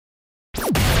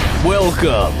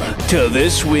Welcome to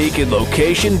This Week in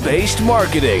Location-Based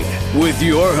Marketing with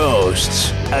your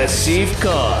hosts, Asif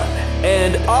Khan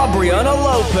and Aubriana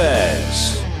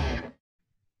Lopez.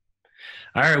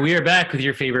 All right, we are back with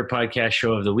your favorite podcast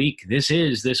show of the week. This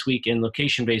is This Week in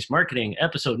Location-Based Marketing,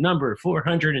 episode number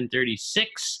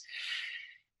 436.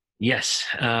 Yes,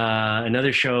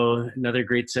 another show, another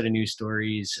great set of news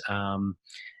stories.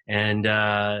 And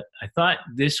I thought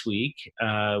this week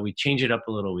we'd change it up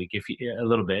a little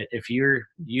bit. If you're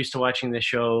used to watching this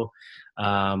show,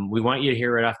 we want you to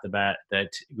hear right off the bat that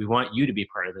we want you to be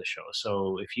part of the show.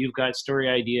 So if you've got story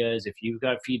ideas, if you've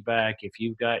got feedback, if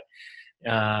you've got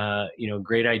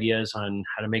great ideas on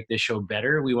how to make this show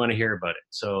better, we want to hear about it.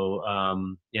 So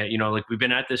like we've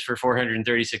been at this for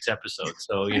 436 episodes,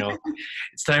 so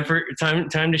it's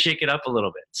time to shake it up a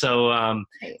little bit. So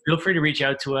feel free to reach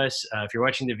out to us. If you're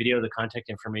watching the video, the contact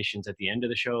information's at the end of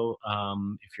the show.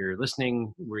 If you're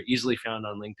listening, we're easily found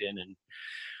on LinkedIn and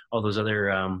all those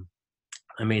other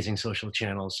amazing social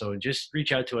channels. So just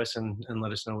reach out to us and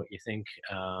let us know what you think.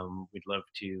 We'd love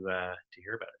to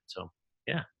hear about it. So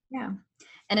yeah.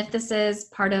 And if this is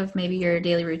part of maybe your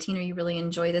daily routine or you really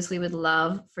enjoy this, we would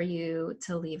love for you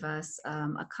to leave us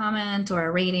a comment or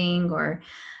a rating or,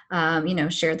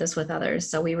 share this with others.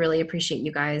 So we really appreciate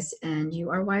you guys, and you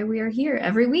are why we are here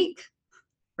every week,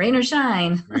 rain or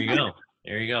shine. There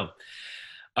you go.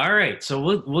 All right. So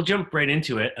we'll jump right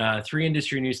into it. 3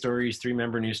 industry news stories, 3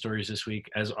 member news stories this week.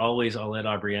 As always, I'll let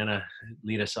Aubriana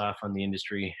lead us off on the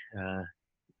industry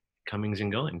comings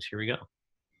and goings. Here we go.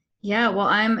 Yeah, well,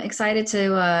 I'm excited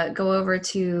to go over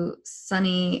to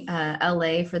sunny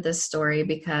LA for this story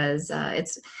because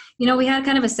it's, we had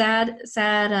kind of a sad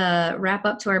wrap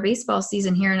up to our baseball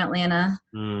season here in Atlanta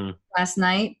last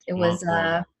night. It was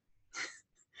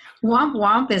womp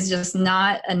womp is just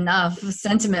not enough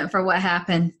sentiment for what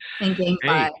happened in Game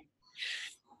 5.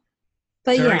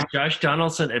 But sorry, yeah, Josh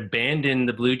Donaldson abandoned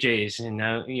the Blue Jays and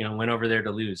now went over there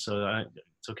to lose, so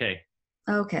it's okay.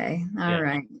 Okay. All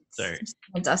right. Sorry.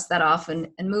 We'll dust that off and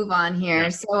move on here. Yeah.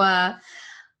 So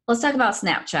let's talk about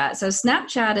Snapchat. So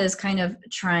Snapchat is kind of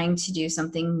trying to do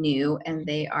something new, and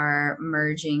they are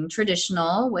merging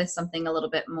traditional with something a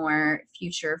little bit more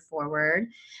future forward.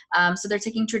 So they're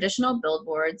taking traditional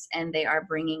billboards and they are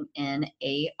bringing in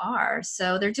AR.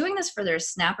 So they're doing this for their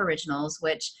Snap Originals,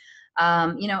 which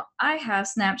I have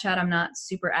Snapchat. I'm not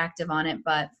super active on it,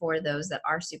 but for those that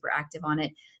are super active on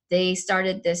it, they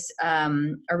started this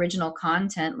original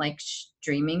content, like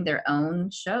streaming their own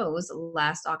shows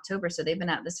last October. So they've been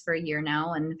at this for a year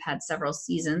now and have had several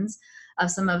seasons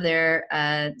of some of their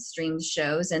streamed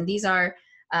shows. And these are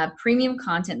premium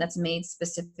content that's made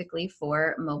specifically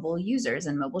for mobile users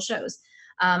and mobile shows.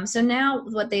 So now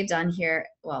what they've done here,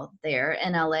 there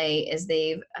in LA, is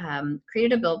they've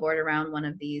created a billboard around one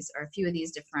of these or a few of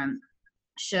these different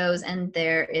shows, and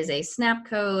there is a snap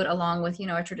code along with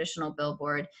a traditional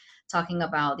billboard talking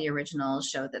about the original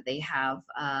show that they have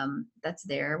that's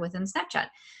there within Snapchat.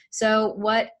 So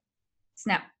what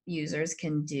Snap users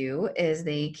can do is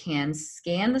they can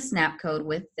scan the snap code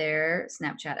with their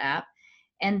Snapchat app,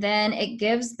 and then it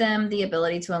gives them the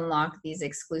ability to unlock these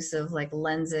exclusive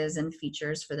lenses and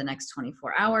features for the next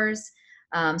 24 hours.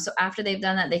 So after they've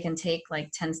done that, they can take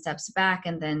 10 steps back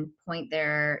and then point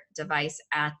their device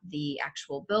at the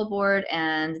actual billboard,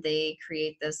 and they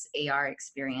create this AR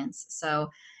experience. So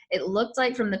it looked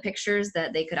like from the pictures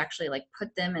that they could actually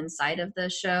put them inside of the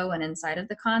show and inside of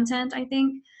the content, I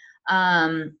think.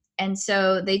 And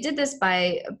so they did this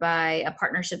by a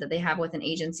partnership that they have with an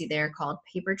agency there called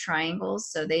Paper Triangles.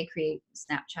 So they create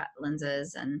Snapchat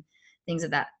lenses and things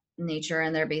of that nature,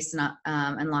 and they're based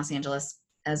in Los Angeles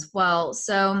as well.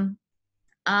 So,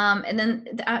 and then,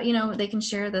 they can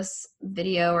share this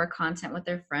video or content with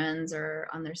their friends or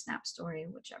on their Snap story,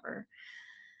 whichever.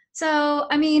 So,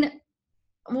 I mean,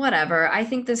 whatever. I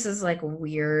think this is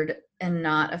weird and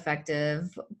not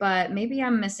effective, but maybe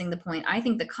I'm missing the point. I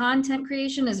think the content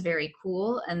creation is very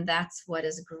cool, and that's what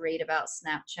is great about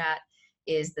Snapchat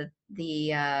is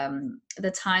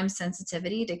the time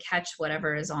sensitivity to catch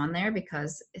whatever is on there,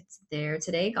 because it's there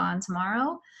today, gone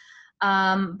tomorrow.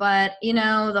 But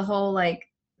the whole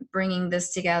bringing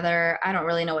this together, I don't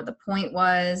really know what the point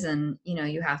was. And,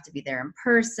 you have to be there in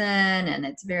person, and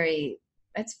it's very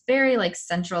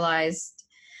centralized,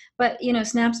 but,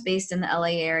 Snap's based in the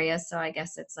LA area. So I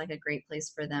guess it's a great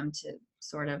place for them to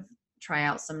sort of try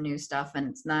out some new stuff. And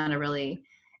it's not a really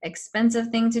expensive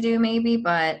thing to do maybe,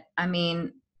 but I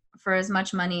mean, for as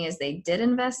much money as they did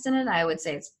invest in it, I would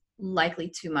say it's likely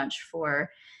too much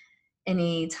for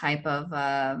any type of,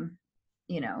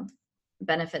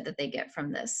 benefit that they get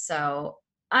from this. So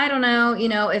I don't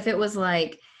know, if it was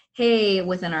hey,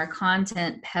 within our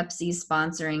content, Pepsi's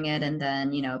sponsoring it, and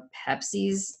then,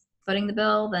 Pepsi's footing the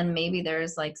bill, then maybe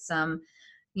there's like some,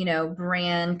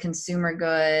 brand consumer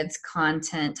goods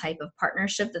content type of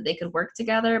partnership that they could work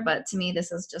together. But to me,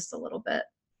 this is just a little bit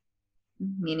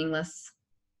meaningless.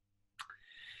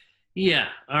 Yeah.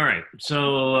 All right.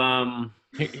 So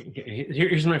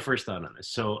here's my first thought on this.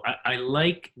 So I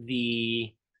like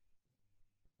the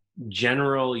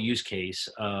general use case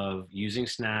of using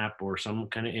Snap or some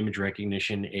kind of image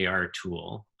recognition AR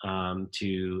tool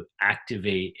to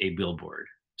activate a billboard.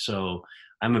 So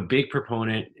I'm a big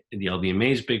proponent, the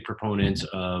LBMA is big proponents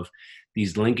of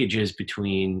these linkages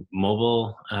between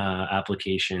mobile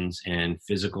applications and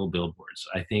physical billboards.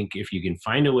 I think if you can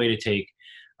find a way to take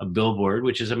a billboard,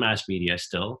 which is a mass media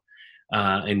still,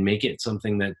 and make it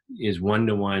something that is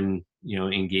one-to-one,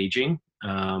 engaging,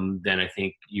 then I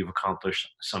think you've accomplished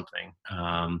something,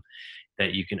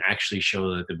 that you can actually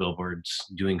show that the billboard's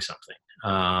doing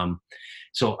something.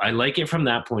 So I like it from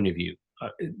that point of view.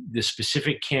 The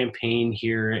specific campaign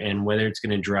here and whether it's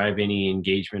going to drive any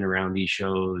engagement around these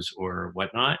shows or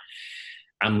whatnot,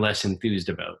 I'm less enthused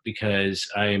about, because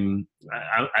I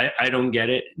don't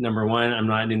get it. Number one, I'm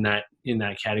not in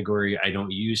that category. I don't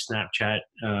use Snapchat.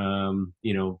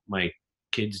 My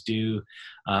kids do,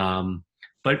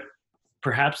 but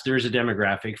perhaps there's a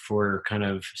demographic for kind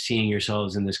of seeing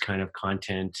yourselves in this kind of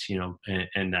content,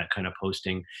 and that kind of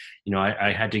posting.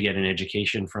 I had to get an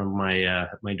education from my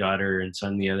my daughter and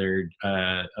son the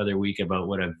other week about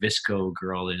what a VSCO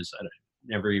girl is.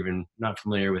 Not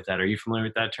familiar with that. Are you familiar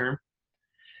with that term?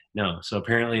 No. So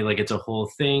apparently, like, it's a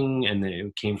whole thing, and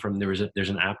it came from there's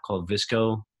an app called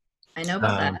VSCO. I know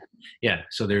about that. Yeah.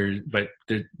 So there's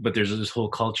this whole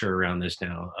culture around this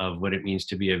now of what it means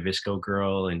to be a VSCO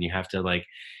girl, and you have to like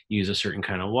use a certain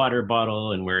kind of water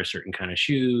bottle and wear a certain kind of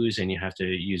shoes, and you have to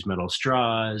use metal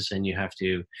straws, and you have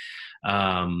to.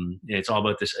 It's all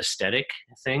about this aesthetic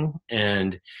thing,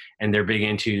 and they're big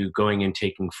into going and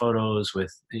taking photos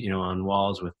with on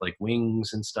walls with like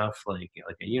wings and stuff, like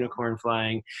a unicorn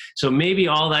flying. So maybe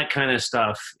all that kind of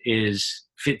stuff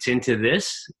fits into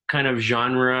this kind of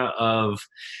genre of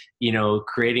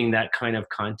creating that kind of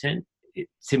content.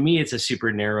 To me, it's a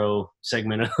super narrow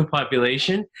segment of the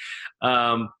population,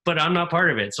 but I'm not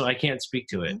part of it, so I can't speak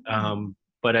to it.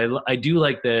 But I do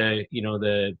like the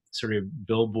the sort of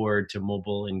billboard to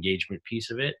mobile engagement piece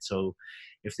of it. So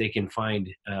if they can find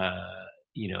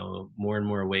more and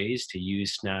more ways to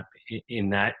use Snap in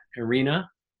that arena,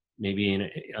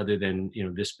 maybe other than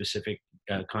this specific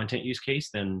content use case,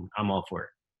 then I'm all for it.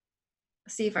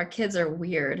 See, if our kids are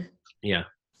weird. Yeah,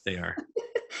 they are.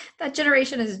 That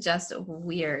generation is just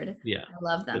weird. Yeah, I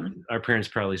love them. Our parents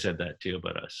probably said that too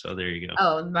about us. So there you go.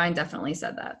 Oh, mine definitely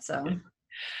said that. So.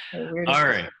 Yeah. All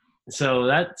right. So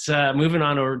that's moving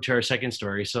on over to our second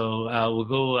story. So we'll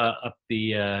go up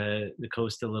the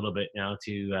coast a little bit now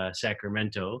to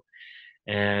Sacramento,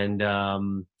 and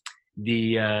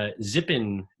the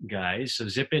Zippin guys. So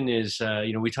Zippin is,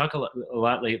 we talk a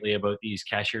lot lately about these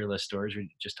cashierless stores.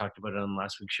 We just talked about it on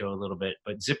last week's show a little bit,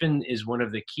 but Zippin is one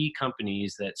of the key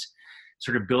companies that's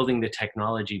sort of building the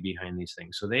technology behind these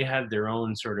things. So they have their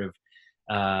own sort of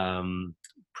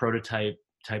prototype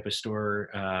type of store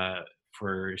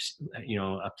for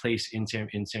a place in San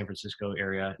Francisco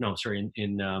area. No, sorry,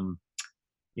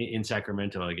 in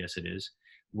Sacramento, I guess it is,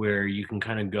 where you can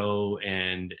kind of go,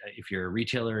 and if you're a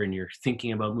retailer and you're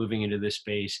thinking about moving into this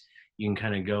space, you can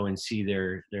kind of go and see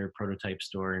their prototype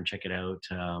store and check it out,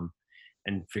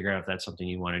 and figure out if that's something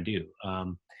you want to do.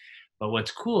 But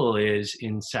what's cool is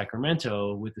in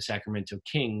Sacramento, with the Sacramento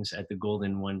Kings at the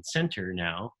Golden One Center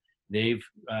now, they've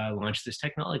launched this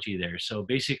technology there. So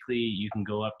basically, you can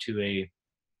go up to a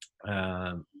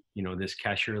this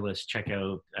cashierless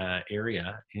checkout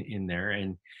area in there,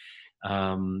 and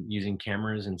using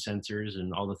cameras and sensors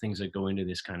and all the things that go into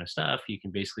this kind of stuff, you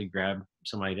can basically grab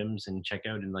some items and check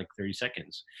out in like 30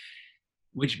 seconds,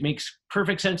 which makes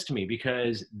perfect sense to me,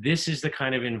 because this is the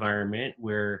kind of environment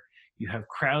where you have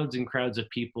crowds and crowds of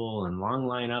people and long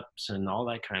lineups and all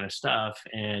that kind of stuff.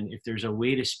 And if there's a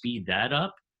way to speed that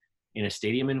up in a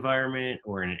stadium environment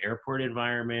or in an airport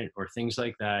environment or things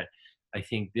like that, I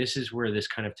think this is where this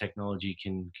kind of technology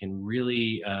can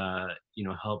really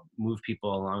help move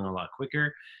people along a lot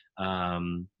quicker,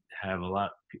 have a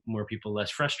lot more people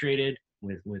less frustrated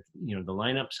with the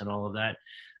lineups and all of that,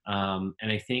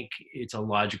 and I think it's a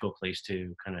logical place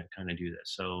to kind of do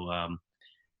this. So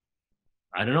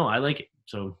I don't know, I like it.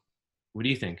 So what do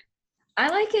you think? I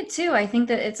like it too. I think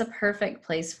that it's a perfect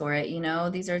place for it.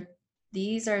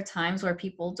 These are times where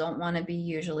people don't want to be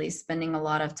usually spending a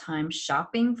lot of time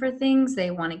shopping for things.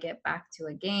 They want to get back to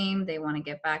a game. They want to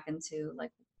get back into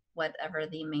like whatever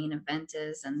the main event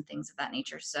is and things of that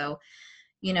nature. So,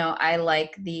 you know, I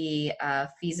like the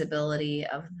feasibility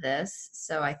of this.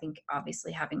 So I think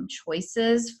obviously having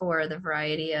choices for the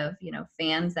variety of, you know,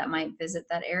 fans that might visit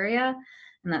that area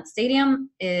and that stadium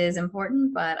is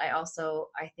important. But I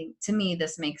think to me,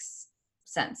 this makes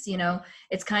sense. You know,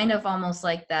 it's kind of almost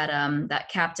like that, that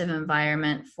captive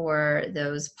environment for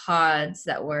those pods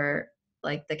that were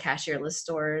like the cashierless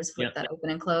stores with that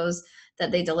open and close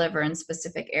that they deliver in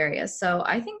specific areas. So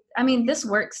I mean, this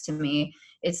works to me.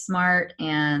 It's smart,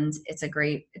 and it's a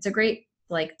great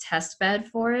like test bed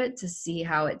for it to see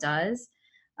how it does,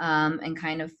 and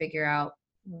kind of figure out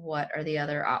what are the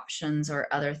other options or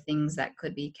other things that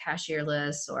could be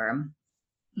cashierless, or,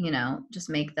 you know,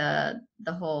 just make the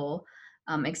whole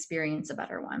experience a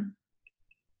better one.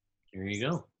 There you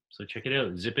go. So check it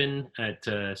out. Zip in at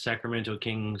Sacramento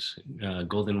Kings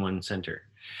Golden One Center.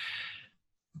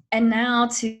 And now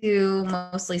to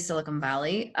mostly Silicon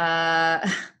Valley,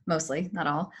 mostly, not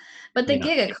all, but the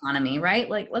gig economy, right?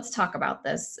 Like, let's talk about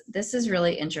this. This is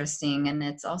really interesting, and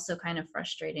it's also kind of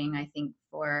frustrating, I think,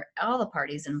 for all the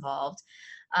parties involved.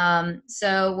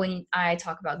 So when I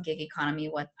talk about gig economy,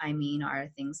 what I mean are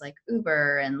things like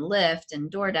Uber and Lyft and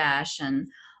DoorDash and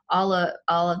all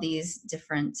of these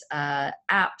different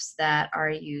apps that are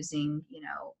using, you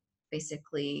know,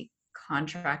 basically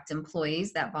contract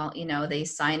employees that, you know, they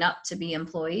sign up to be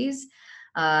employees.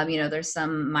 You know, there's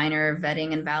some minor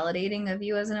vetting and validating of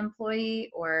you as an employee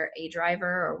or a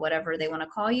driver or whatever they want to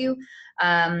call you.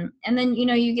 And then, you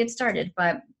know, you get started.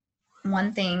 But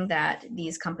one thing that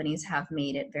these companies have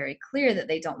made it very clear that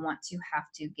they don't want to have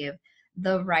to give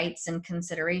the rights and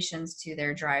considerations to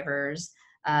their drivers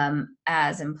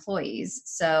as employees.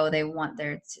 So they want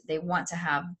to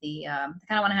have the kind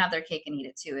of want to have their cake and eat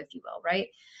it too, if you will, right?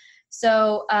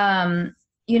 So,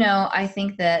 you know, I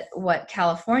think that what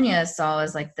California saw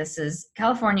is like,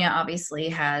 California obviously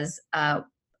has, I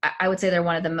would say they're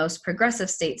one of the most progressive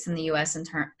states in the U.S.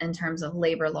 in terms of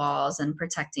labor laws and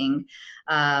protecting,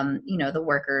 you know, the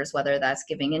workers, whether that's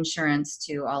giving insurance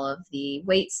to all of the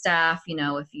wait staff. You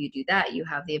know, if you do that, you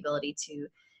have the ability to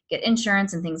get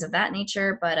insurance and things of that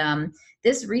nature. But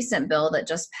this recent bill that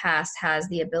just passed has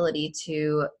the ability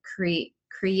to create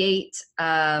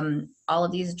all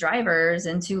of these drivers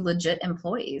into legit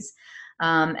employees,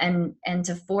 and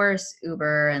to force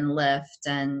Uber and Lyft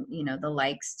and, you know, the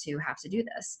likes to have to do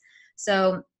this.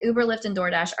 So Uber, Lyft, and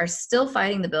DoorDash are still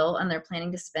fighting the bill, and they're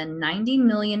planning to spend $90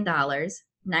 million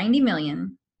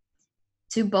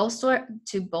to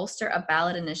bolster a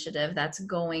ballot initiative that's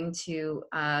going to,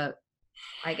 I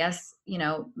guess, you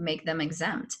know, make them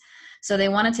exempt. So they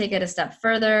want to take it a step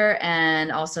further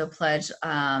and also pledge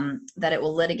that it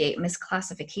will litigate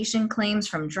misclassification claims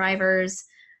from drivers.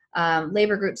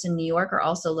 Labor groups in New York are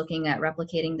also looking at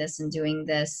replicating this and doing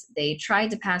this. They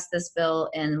tried to pass this bill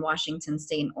in Washington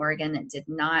State and Oregon. It did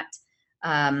not.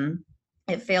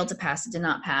 It failed to pass. It did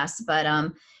not pass. But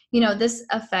you know, this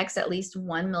affects at least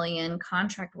 1 million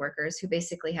contract workers who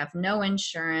basically have no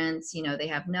insurance. You know, they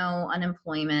have no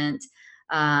unemployment.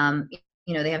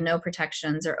 You know, they have no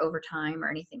protections or overtime or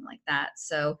anything like that.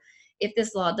 So if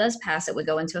this law does pass, it would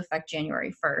go into effect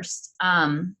January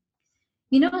 1st.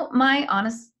 You know, my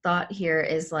honest thought here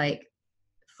is like,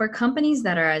 for companies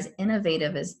that are as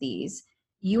innovative as these,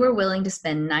 you are willing to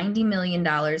spend $90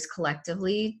 million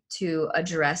collectively to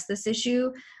address this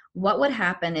issue. What would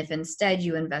happen if instead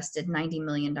you invested $90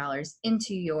 million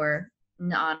into your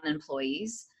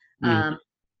non-employees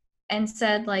and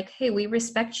said like, hey, we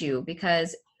respect you,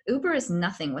 because Uber is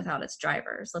nothing without its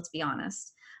drivers. Let's be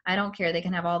honest. I don't care. They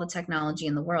can have all the technology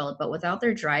in the world, but without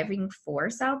their driving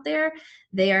force out there,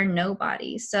 they are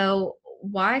nobody. So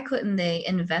why couldn't they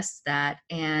invest that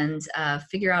and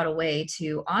figure out a way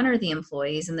to honor the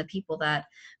employees and the people that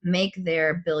make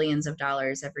their billions of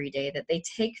dollars every day that they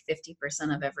take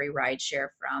 50% of every ride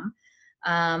share from,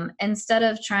 instead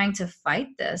of trying to fight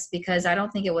this? Because I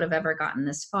don't think it would have ever gotten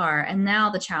this far. And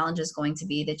now the challenge is going to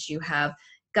be that you have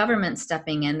government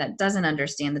stepping in that doesn't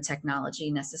understand the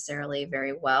technology necessarily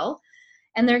very well.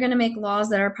 And they're going to make laws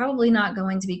that are probably not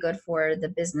going to be good for the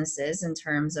businesses in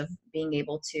terms of being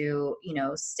able to, you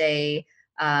know, stay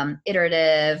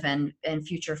iterative and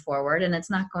future forward. And it's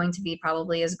not going to be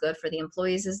probably as good for the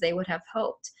employees as they would have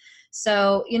hoped.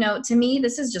 So, you know, to me,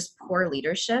 this is just poor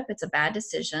leadership. It's a bad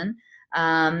decision.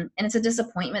 And it's a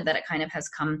disappointment that it kind of has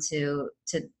come to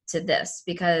this,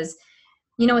 because,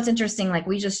 you know, it's interesting, like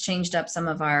we just changed up some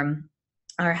of our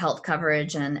our health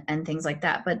coverage and things like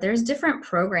that. But there's different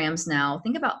programs now.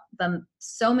 Think about them.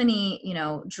 So many,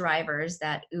 drivers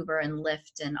that Uber and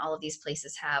Lyft and all of these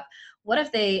places have. What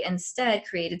if they instead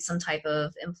created some type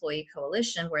of employee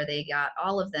coalition where they got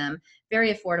all of them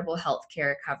very affordable health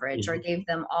care coverage, or gave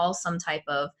them all some type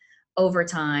of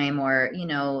overtime, or,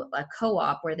 a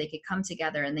co-op where they could come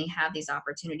together and they have these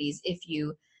opportunities.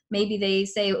 Maybe they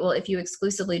say, well, if you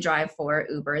exclusively drive for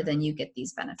Uber, then you get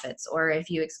these benefits. Or if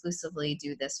you exclusively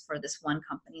do this for this one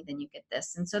company, then you get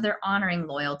this. And so they're honoring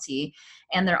loyalty,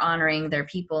 and they're honoring their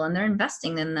people, and they're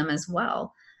investing in them as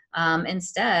well.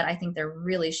 Instead, I think they're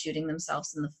really shooting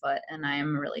themselves in the foot, and I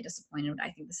am really disappointed. I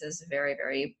think this is a very,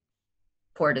 very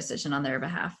poor decision on their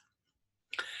behalf.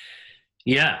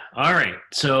 Yeah. All right.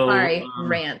 So sorry,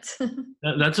 rant.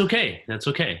 That's okay. That's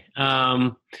okay.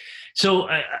 So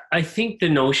I think the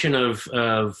notion of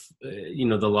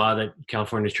the law that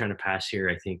California is trying to pass here,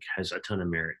 I think has a ton of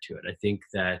merit to it. I think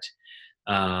that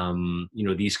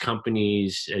these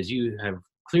companies, as you have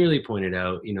clearly pointed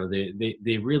out,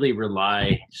 they really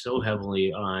rely so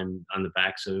heavily on the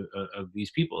backs of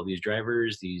these people, these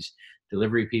drivers, these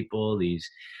delivery people, these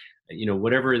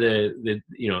whatever and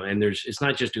it's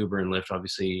not just Uber and Lyft,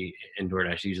 obviously, and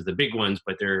DoorDash. These are the big ones,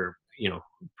 but there are,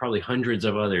 probably hundreds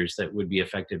of others that would be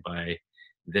affected by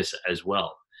this as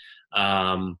well.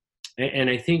 And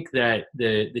I think that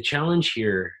the challenge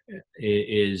here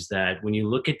is that when you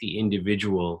look at the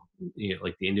individual,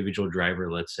 like the individual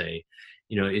driver, let's say,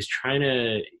 is trying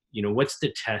to, what's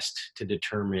the test to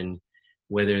determine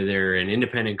whether they're an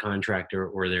independent contractor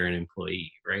or they're an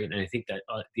employee, right? And I think that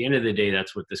at the end of the day,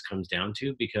 that's what this comes down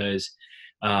to, because,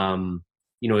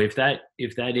 if that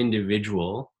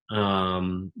individual,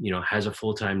 has a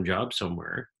full-time job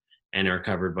somewhere and are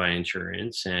covered by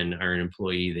insurance and are an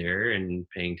employee there and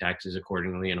paying taxes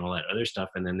accordingly and all that other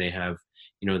stuff, and then they have,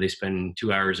 they spend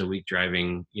 2 hours a week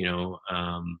driving,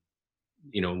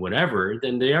 whatever,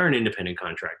 then they are an independent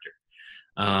contractor,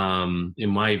 in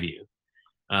my view.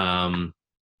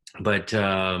 But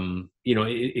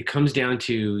it comes down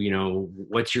to,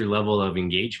 what's your level of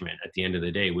engagement at the end of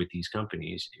the day with these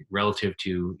companies relative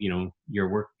to, your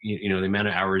work, the amount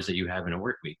of hours that you have in a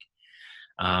work week.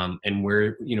 And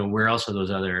where else are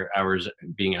those other hours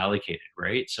being allocated,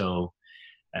 right? So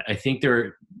I think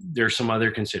there are some other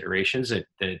considerations that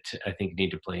I think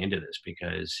need to play into this,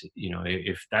 because,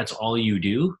 if that's all you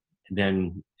do,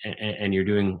 then, and you're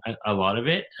doing a lot of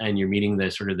it, and you're meeting the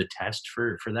sort of the test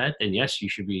for that, then yes, you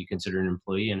should be considered an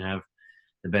employee and have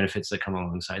the benefits that come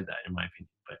alongside that, in my opinion.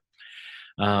 But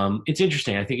it's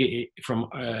interesting. I think from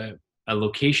a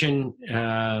location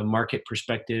market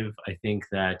perspective, I think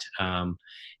that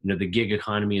the gig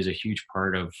economy is a huge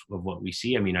part of what we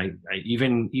see. I mean, I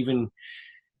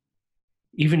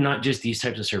even not just these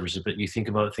types of services, but you think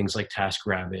about things like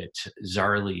TaskRabbit,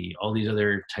 Zarly, all these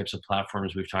other types of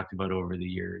platforms we've talked about over the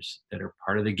years that are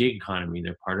part of the gig economy.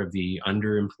 They're part of the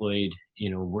underemployed,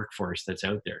 workforce that's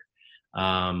out there.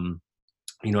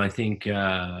 I think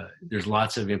there's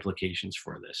lots of implications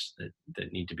for this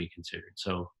that need to be considered.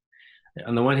 So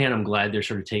on the one hand, I'm glad they're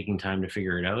sort of taking time to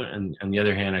figure it out. And on the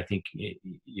other hand, I think,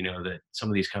 that some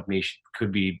of these companies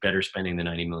could be better spending the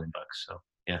 $90 million. So,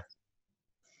 yeah.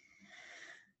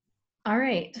 All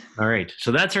right.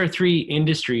 So that's our 3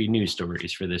 industry news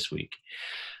stories for this week.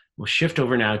 We'll shift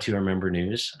over now to our member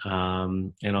news,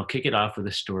 and I'll kick it off with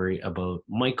a story about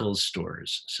Michaels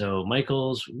Stores. So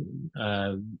Michaels,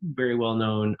 very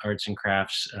well-known arts and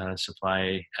crafts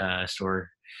supply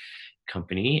store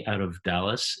company out of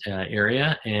Dallas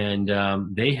area, and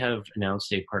they have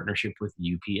announced a partnership with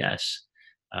UPS,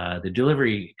 the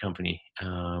delivery company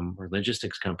or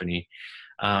logistics company.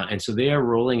 And so they are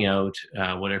rolling out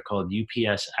what are called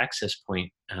UPS Access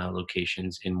Point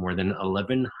locations in more than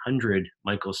 1,100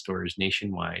 Michaels stores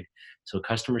nationwide. So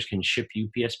customers can ship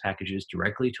UPS packages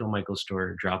directly to a Michaels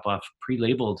store, drop off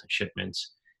pre-labeled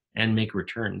shipments, and make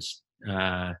returns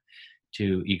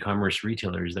to e-commerce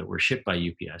retailers that were shipped by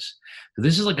UPS. So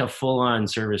this is like a full-on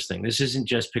service thing. This isn't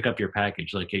just pick up your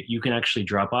package. Like you can actually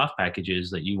drop off packages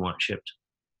that you want shipped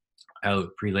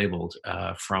out pre-labeled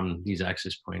from these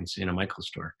access points in a Michaels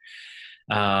store.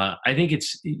 I think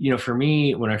it's, for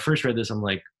me, when I first read this, I'm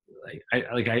like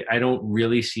I don't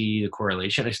really see the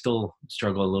correlation. I still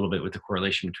struggle a little bit with the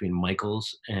correlation between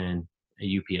Michaels and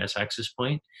a UPS access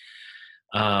point.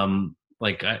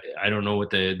 I don't know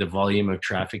what the volume of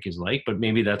traffic is like, but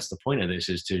maybe that's the point of this,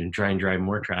 is to try and drive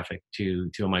more traffic to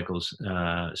a Michaels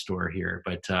store here.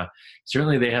 But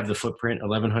certainly they have the footprint,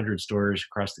 1,100 stores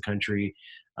across the country.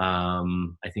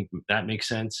 I think that makes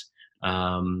sense.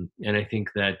 And I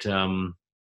think that,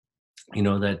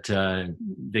 that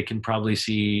they can probably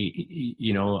see,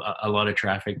 a lot of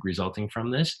traffic resulting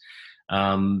from this,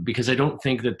 because I don't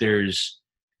think that there's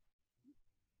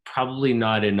probably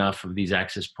not enough of these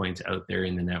access points out there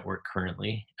in the network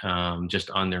currently, just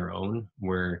on their own,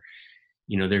 where,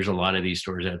 there's a lot of these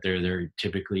stores out there. They're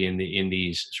typically in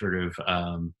these sort of,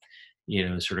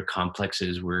 sort of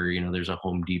complexes where, there's a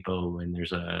Home Depot and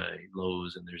there's a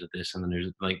Lowe's and there's a this, and then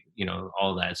there's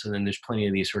all that. So then there's plenty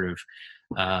of these sort of,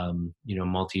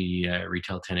 multi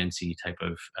retail tenancy type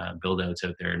of build outs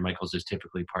out there. And Michael's is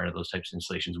typically part of those types of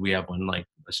installations. We have one like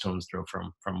a stone's throw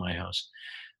from my house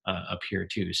up here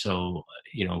too. So,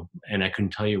 and I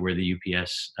couldn't tell you where the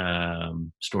UPS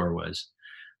store was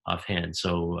offhand.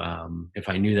 So if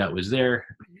I knew that was there,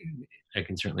 I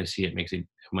can certainly see it makes it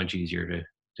much easier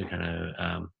to kind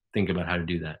of think about how to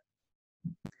do that.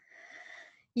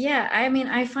 Yeah, I mean,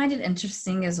 I find it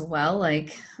interesting as well.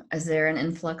 Like, is there an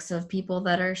influx of people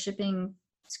that are shipping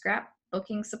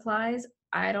scrapbooking supplies?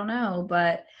 I don't know,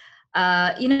 but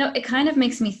it kind of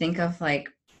makes me think of like,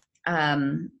 I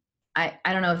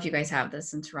don't know if you guys have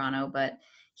this in Toronto, but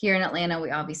here in Atlanta,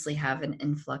 we obviously have an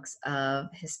influx of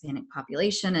Hispanic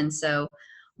population. And so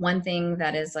one thing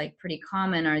that is like pretty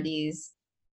common are these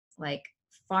like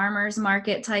farmers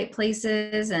market type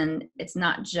places. And it's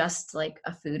not just like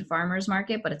a food farmers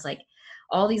market, but it's like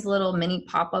all these little mini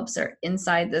pop-ups are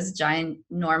inside this giant,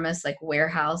 enormous like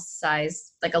warehouse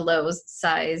size, like a Lowe's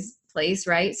size place,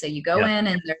 right? So you go in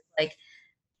and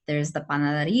there's the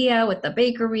panaderia with the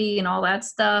bakery and all that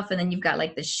stuff. And then you've got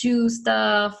like the shoe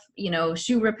stuff,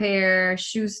 shoe repair,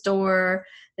 shoe store.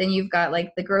 Then you've got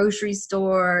like the grocery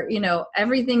store,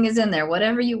 everything is in there.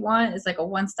 Whatever you want is like a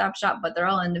one-stop shop, but they're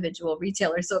all individual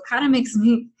retailers. So it kind of makes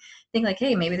me think like,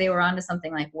 hey, maybe they were onto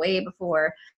something like way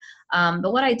before.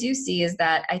 But what I do see is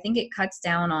that I think it cuts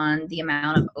down on the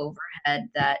amount of overhead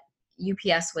that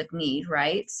UPS would need,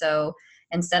 right? So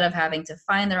instead of having to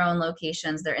find their own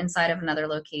locations, they're inside of another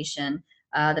location.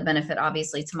 The benefit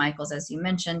obviously to Michael's, as you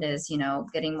mentioned, is,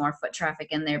 getting more foot traffic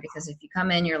in there, because if you come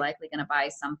in, you're likely going to buy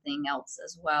something else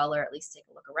as well, or at least take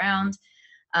a look around.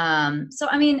 So,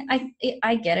 I mean,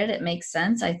 I get it. It makes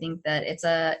sense. I think that it's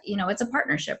a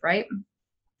partnership, right?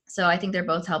 So I think they're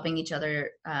both helping each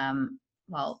other.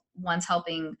 One's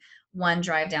helping one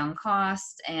drive down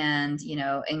cost and,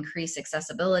 increase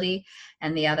accessibility,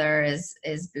 and the other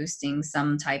is boosting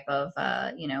some type of,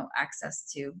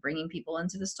 access to bringing people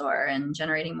into the store and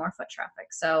generating more foot traffic.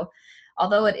 So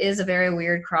although it is a very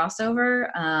weird crossover,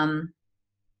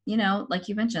 like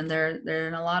you mentioned, they're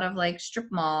in a lot of like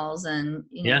strip malls and,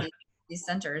 these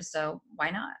centers. So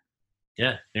why not?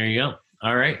 Yeah, there you go.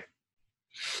 All right.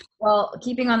 Well,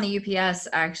 keeping on the UPS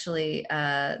actually,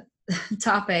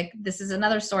 topic, this is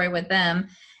another story with them,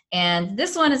 and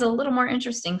this one is a little more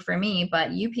interesting for me,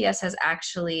 but UPS has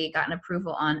actually gotten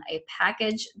approval on a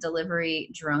package delivery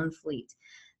drone fleet.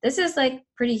 This is like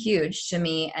pretty huge to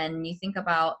me, and you think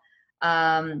about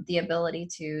the ability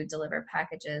to deliver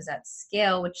packages at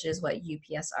scale, which is what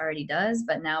UPS already does,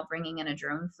 but now bringing in a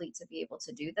drone fleet to be able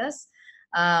to do this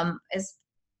is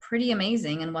pretty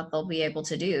amazing in what they'll be able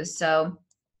to do. So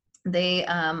they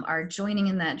are joining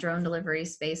in that drone delivery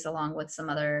space along with some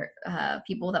other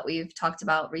people that we've talked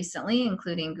about recently,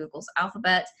 including Google's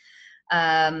Alphabet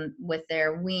with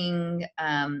their Wing,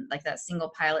 like that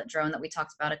single pilot drone that we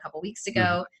talked about a couple weeks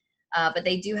ago. But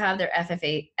they do have their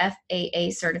FAA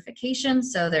certification,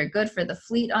 so they're good for the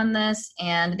fleet on this,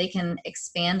 and they can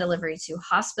expand delivery to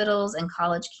hospitals and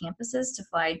college campuses to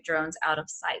fly drones out of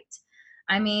sight.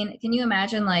 I mean, can you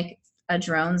imagine like a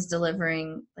drone's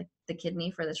delivering like the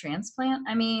kidney for the transplant?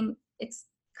 I mean, it's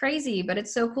crazy, but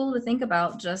it's so cool to think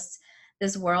about just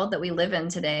this world that we live in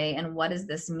today, and what does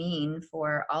this mean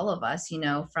for all of us,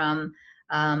 from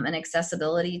an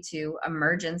accessibility to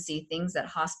emergency things that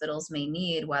hospitals may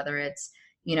need, whether it's,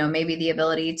 maybe the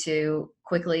ability to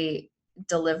quickly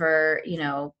deliver,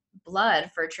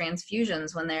 blood for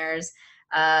transfusions when there's,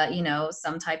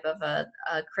 some type of a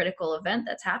critical event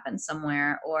that's happened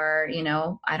somewhere, or,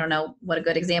 I don't know what a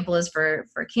good example is for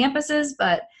campuses,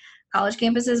 but college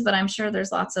campuses, but I'm sure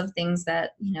there's lots of things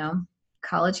that,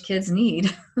 college kids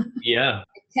need. Yeah.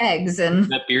 Kegs and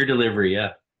that beer delivery.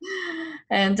 Yeah.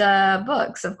 And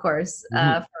books, of course,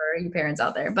 for you parents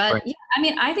out there. But right. Yeah, I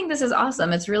mean, I think this is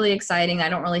awesome. It's really exciting. I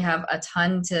don't really have a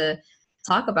ton to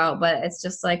talk about, but it's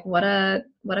just like what a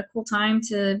cool time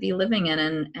to be living in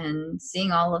and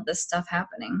seeing all of this stuff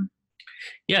happening.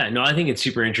 Yeah, no, I think it's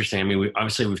super interesting. I mean,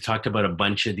 we've talked about a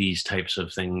bunch of these types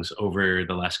of things over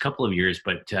the last couple of years,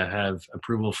 but to have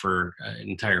approval for an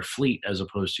entire fleet as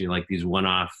opposed to like these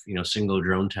one-off, single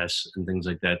drone tests and things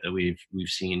like that we've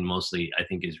seen mostly, I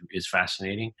think is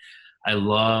fascinating. I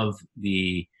love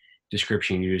the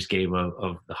description you just gave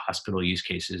of the hospital use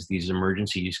cases, these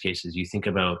emergency use cases. You think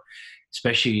about,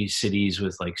 especially cities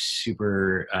with like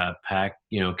super packed,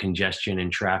 congestion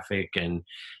and traffic, and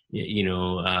you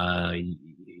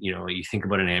think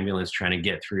about an ambulance trying to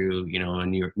get through, a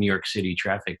New York City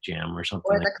traffic jam or something.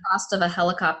 Or like the cost of a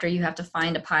helicopter, you have to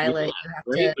find a pilot. Yeah, you have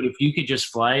right. to. But if you could just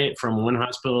fly it from one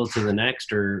hospital to the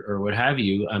next, or what have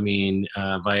you, I mean,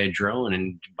 via drone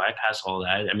and bypass all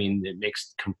that, I mean, it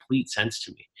makes complete sense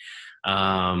to me.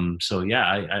 So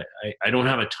yeah, I don't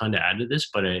have a ton to add to this,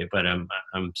 but I'm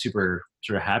super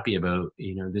sort of happy about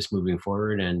this moving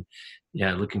forward, and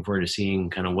yeah, looking forward to seeing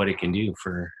kind of what it can do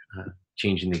for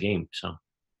changing the game. So.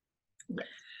 Yes.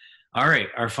 All right,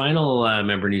 our final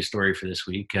member news story for this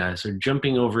week. So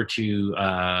jumping over to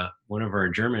one of our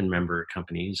German member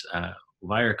companies,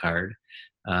 Wirecard,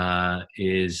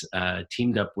 is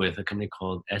teamed up with a company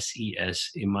called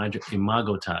SES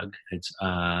Imagotag. It's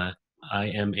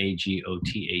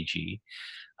IMAGOTAG.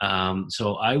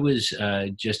 So I was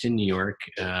just in New York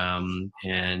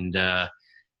and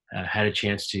had a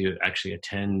chance to actually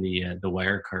attend the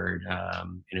Wirecard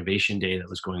Innovation Day that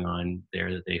was going on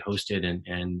there that they hosted,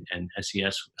 and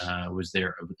SES was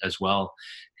there as well,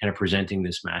 kind of presenting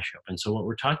this mashup. And so what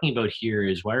we're talking about here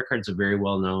is Wirecard's a very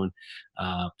well-known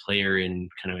player in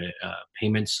kind of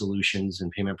payment solutions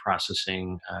and payment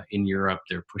processing in Europe.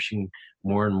 They're pushing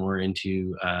more and more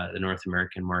into the North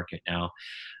American market now.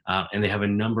 And they have a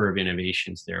number of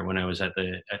innovations there. When I was at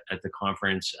the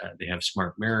conference, they have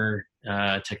smart mirror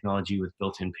technology with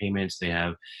built-in payments. They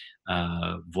have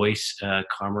voice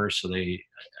commerce. So they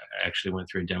actually went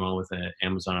through a demo with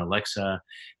Amazon Alexa,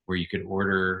 where you could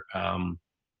order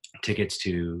tickets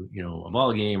to a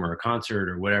ball game or a concert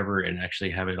or whatever, and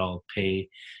actually have it all pay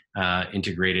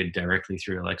integrated directly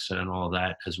through Alexa and all of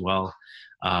that as well.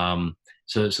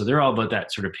 So they're all about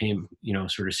that sort of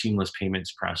sort of seamless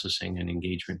payments processing and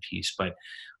engagement piece. But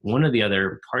one of the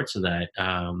other parts of that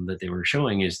that they were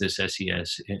showing is this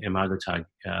SES Imagotag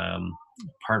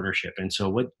partnership. And so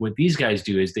what these guys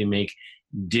do is they make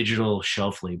digital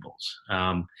shelf labels.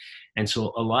 And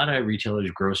so a lot of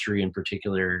retailers, grocery in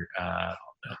particular,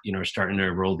 are starting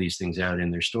to roll these things out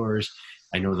in their stores.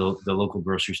 I know the local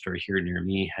grocery store here near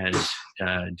me has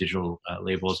digital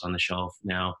labels on the shelf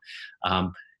now.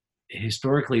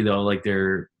 Historically, though, like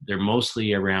they're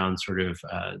mostly around sort of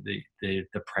the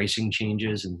pricing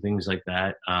changes and things like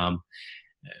that,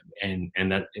 and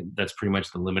that's pretty much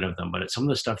the limit of them. But some of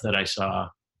the stuff that I saw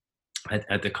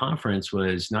at the conference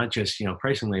was not just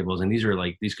pricing labels, and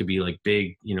these could be like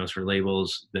big sort of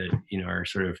labels that are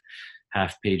sort of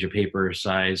half page of paper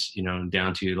size,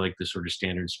 down to like the sort of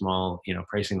standard small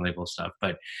pricing label stuff.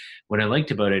 But what I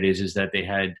liked about it is that they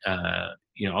had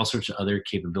all sorts of other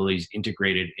capabilities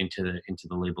integrated into the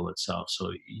label itself.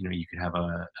 So you could have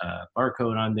a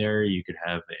barcode on there, you could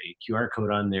have a QR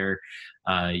code on there,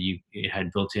 it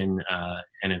had built-in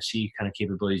NFC kind of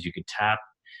capabilities. You could tap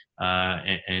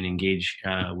and engage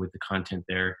with the content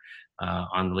there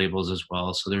on the labels as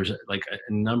well. So there's like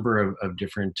a number of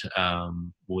different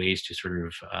ways to sort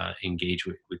of engage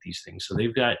with these things. So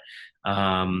they've got,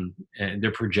 and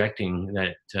they're projecting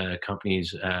that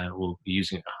companies will be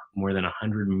using more than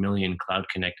 100 million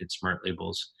cloud-connected smart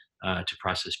labels to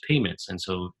process payments. And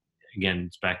so again,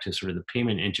 it's back to sort of the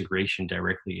payment integration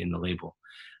directly in the label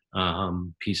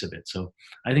piece of it. So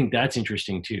I think that's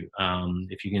interesting too.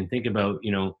 If you can think about,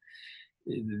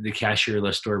 the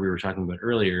cashierless store we were talking about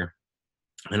earlier,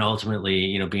 and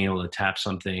ultimately, being able to tap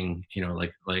something,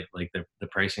 like the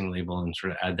pricing label and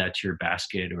sort of add that to your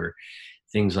basket or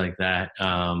things like that.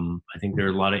 I think there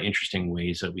are a lot of interesting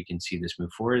ways that we can see this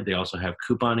move forward. They also have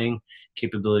couponing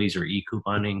capabilities or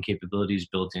e-couponing capabilities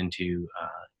built into,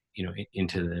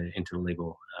 into the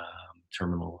label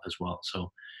terminal as well.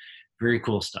 So very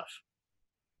cool stuff.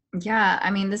 Yeah, I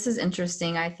mean, this is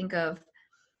interesting. I think of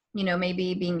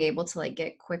maybe being able to like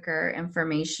get quicker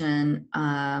information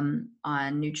on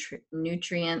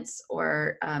nutrients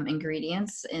or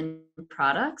ingredients in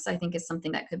products. I think is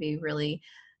something that could be really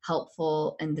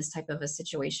helpful in this type of a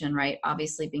situation, right?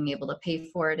 Obviously being able to pay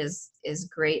for it is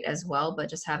great as well, but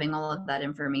just having all of that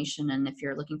information, and if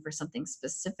you're looking for something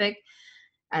specific,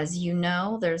 as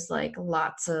there's like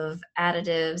lots of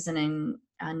additives and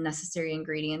unnecessary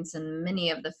ingredients in many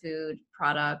of the food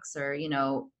products, or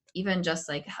even just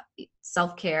like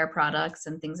self-care products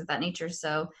and things of that nature.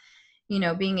 So,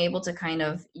 being able to kind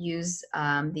of use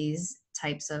these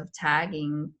types of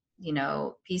tagging,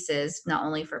 pieces, not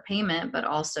only for payment, but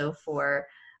also for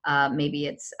maybe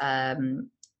it's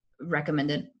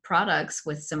recommended products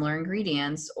with similar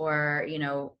ingredients, or,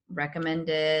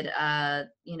 recommended,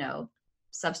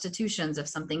 substitutions if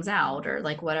something's out or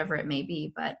like whatever it may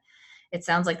be. But it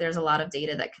sounds like there's a lot of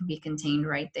data that can be contained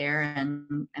right there,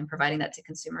 and providing that to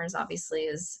consumers obviously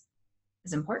is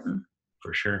important.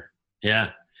 For sure.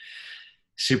 Yeah.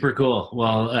 Super cool.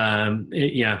 Well,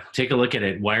 take a look at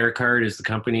it. Wirecard is the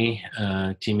company,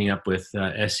 teaming up with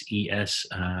SES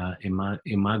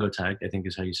Imagotag, I think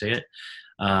is how you say it.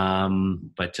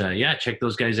 Check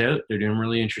those guys out. They're doing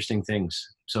really interesting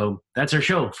things. So that's our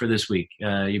show for this week.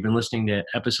 You've been listening to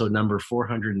episode number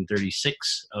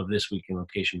 436 of This Week in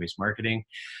Location-Based Marketing.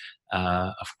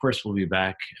 Of course, we'll be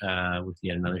back with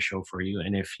yet another show for you.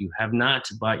 And if you have not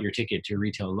bought your ticket to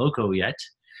Retail Loco yet,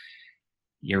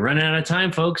 you're running out of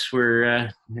time, folks.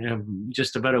 We're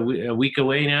just about a week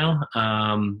away now.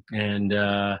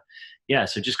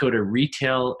 So just go to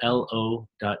retaillo.co.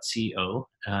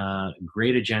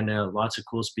 Great agenda, lots of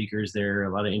cool speakers there,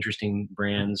 a lot of interesting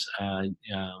brands that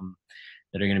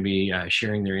are going to be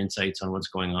sharing their insights on what's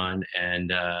going on.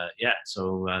 And get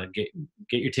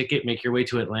your ticket, make your way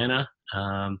to Atlanta,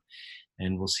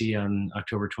 and we'll see you on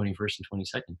October 21st and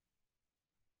 22nd.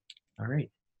 All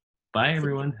right. Bye,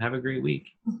 everyone. Have a great week.